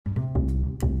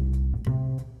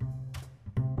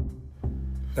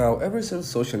Now, ever since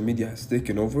social media has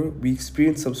taken over, we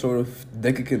experience some sort of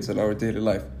decadence in our daily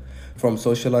life, from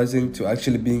socializing to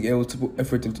actually being able to put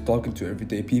effort into talking to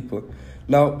everyday people.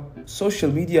 Now,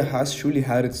 social media has truly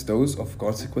had its dose of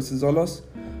consequences on us,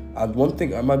 and one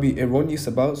thing I might be erroneous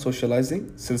about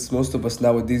socializing, since most of us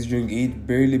nowadays during Eid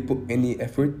barely put any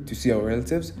effort to see our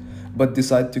relatives, but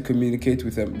decide to communicate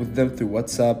with them through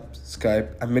WhatsApp,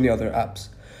 Skype, and many other apps.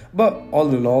 But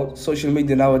all in all, social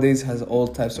media nowadays has all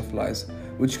types of lies,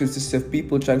 which consists of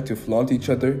people trying to flaunt each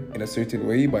other in a certain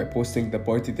way by posting the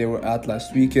party they were at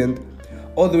last weekend,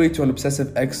 all the way to an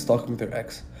obsessive ex stalking their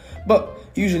ex. But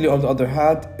usually, on the other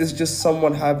hand, it's just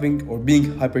someone having or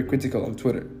being hypercritical on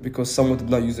Twitter because someone did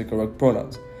not use the correct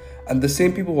pronouns. And the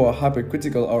same people who are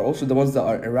hypercritical are also the ones that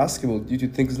are irascible due to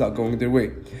things not going their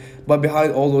way. But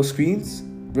behind all those screens,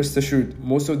 rest assured,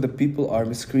 most of the people are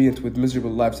miscreant with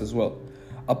miserable lives as well.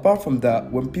 Apart from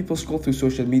that, when people scroll through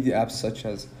social media apps such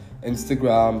as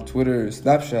Instagram, Twitter,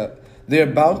 Snapchat, they are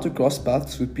bound to cross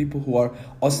paths with people who are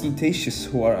ostentatious,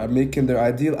 who are making their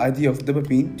ideal idea of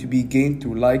dopamine to be gained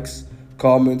through likes,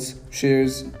 comments,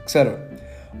 shares, etc.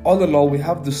 All in all, we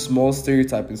have this small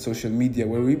stereotype in social media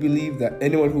where we believe that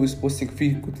anyone who is posting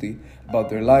frequently about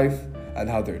their life and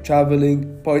how they're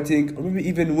traveling, partying, or maybe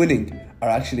even winning are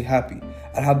actually happy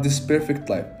and have this perfect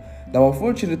life. Now,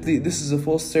 unfortunately, this is a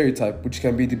false stereotype which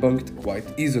can be debunked quite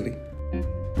easily.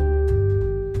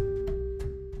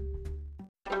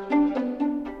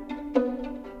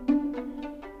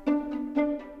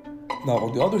 Now,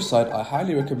 on the other side, I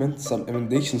highly recommend some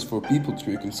emendations for people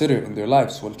to reconsider in their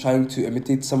lives when trying to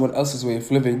imitate someone else's way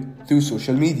of living through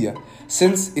social media,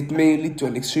 since it may lead to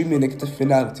an extremely negative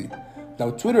finality.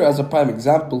 Now, Twitter, as a prime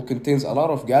example, contains a lot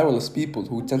of garrulous people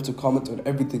who tend to comment on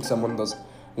everything someone does.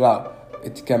 Now,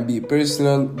 it can be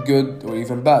personal, good, or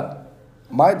even bad.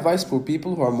 My advice for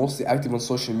people who are mostly active on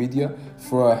social media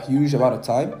for a huge amount of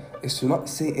time is to not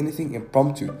say anything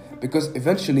impromptu, because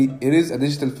eventually it is a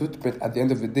digital footprint at the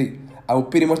end of the day and will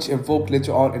pretty much evoke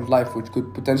later on in life, which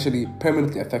could potentially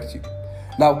permanently affect you.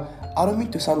 Now, I don't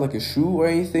mean to sound like a shrew or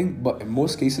anything, but in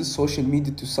most cases, social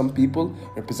media to some people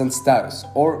represents status,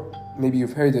 or maybe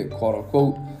you've heard it, quote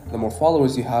unquote, the more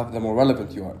followers you have, the more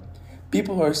relevant you are.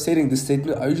 People who are stating this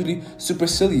statement are usually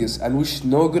supercilious and wish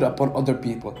no good upon other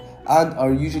people, and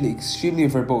are usually extremely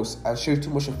verbose and share too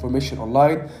much information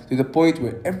online to the point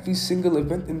where every single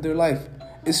event in their life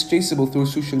is traceable through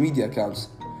social media accounts.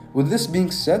 With this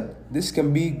being said, this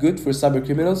can be good for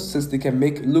cybercriminals since they can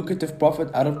make lucrative profit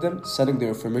out of them selling their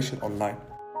information online.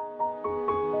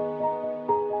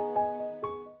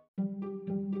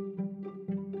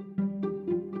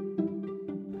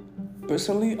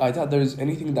 Personally, I doubt there is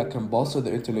anything that can bolster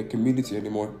the internet community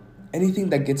anymore. Anything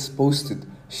that gets posted,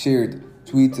 shared,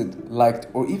 tweeted, liked,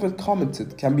 or even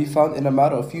commented can be found in a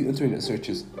matter of few internet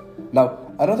searches. Now,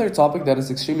 another topic that is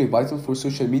extremely vital for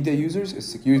social media users is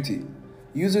security.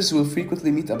 Users will frequently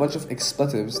meet a bunch of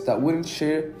expletives that wouldn't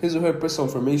share his or her personal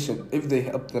information if they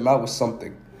helped them out with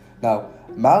something. Now,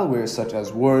 malware such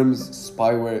as worms,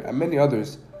 spyware, and many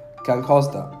others can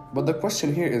cause that. But the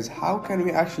question here is, how can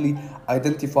we actually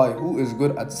identify who is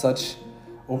good at such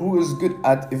or who is good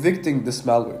at evicting this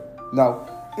malware? Now,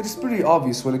 it is pretty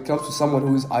obvious when it comes to someone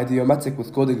who is idiomatic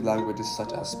with coding languages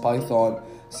such as Python,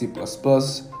 C++,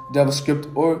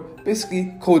 JavaScript, or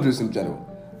basically coders in general.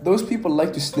 Those people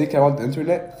like to snake around the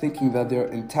internet thinking that they are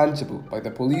intangible by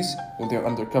the police when they are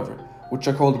undercover, which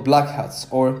are called black hats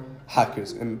or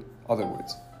hackers in other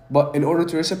words. But in order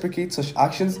to reciprocate such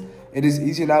actions, it is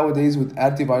easy nowadays with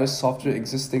antivirus software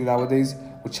existing nowadays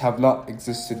which have not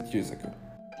existed years ago.